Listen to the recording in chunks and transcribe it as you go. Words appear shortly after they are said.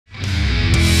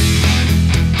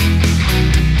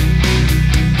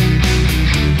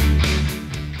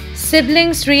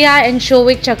Siblings Rhea and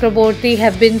Showik Chakraborty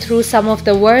have been through some of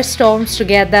the worst storms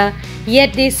together,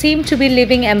 yet they seem to be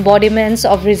living embodiments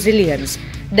of resilience.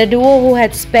 The duo, who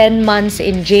had spent months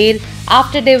in jail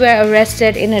after they were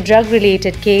arrested in a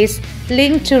drug-related case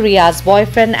linked to Rhea's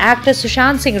boyfriend, actor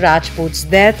Sushant Singh Rajput's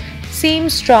death,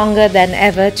 seems stronger than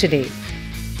ever today.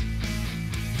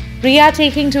 Rhea,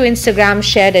 taking to Instagram,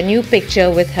 shared a new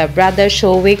picture with her brother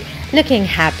Showik looking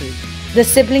happy. The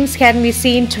siblings can be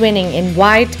seen twinning in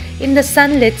white in the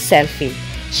sunlit selfie.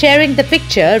 Sharing the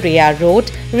picture, Rhea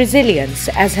wrote "Resilience"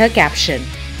 as her caption.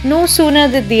 No sooner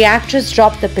did the actress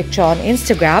drop the picture on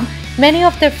Instagram, many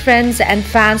of their friends and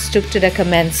fans took to the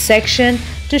comments section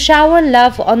to shower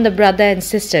love on the brother and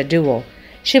sister duo.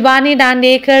 Shivani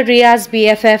Dandekar, Rhea's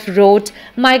BFF, wrote,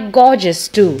 "My gorgeous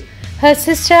two." Her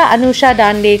sister Anusha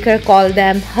Dandekar called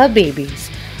them her babies,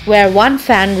 where one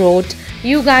fan wrote,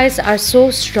 "You guys are so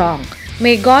strong.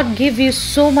 May God give you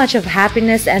so much of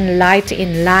happiness and light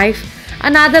in life."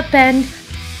 Another penned,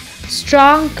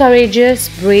 "Strong, courageous,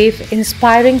 brave,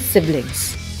 inspiring siblings."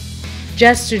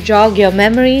 Just to jog your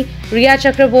memory, Rhea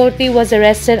Chakraborty was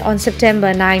arrested on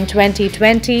September 9,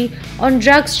 2020 on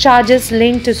drugs charges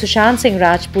linked to Sushant Singh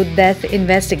Rajput death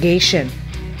investigation.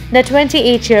 The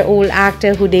 28-year-old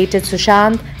actor, who dated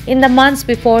Sushant in the months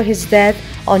before his death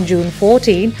on June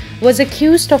 14, was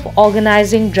accused of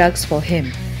organizing drugs for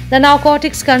him. The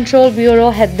Narcotics Control Bureau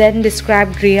had then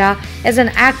described Rhea as an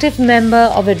active member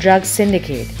of a drug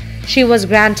syndicate. She was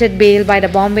granted bail by the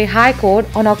Bombay High Court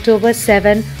on October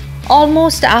 7,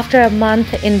 almost after a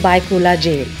month in Baikula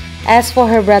jail. As for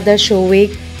her brother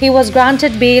Showik, he was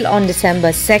granted bail on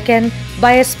December 2nd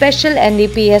by a special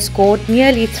NDPS court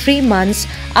nearly 3 months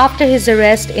after his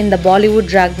arrest in the Bollywood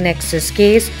drug nexus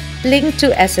case linked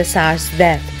to SSR's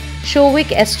death.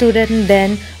 Showik, a student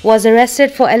then, was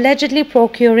arrested for allegedly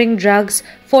procuring drugs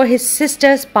for his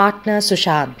sister's partner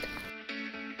Sushant.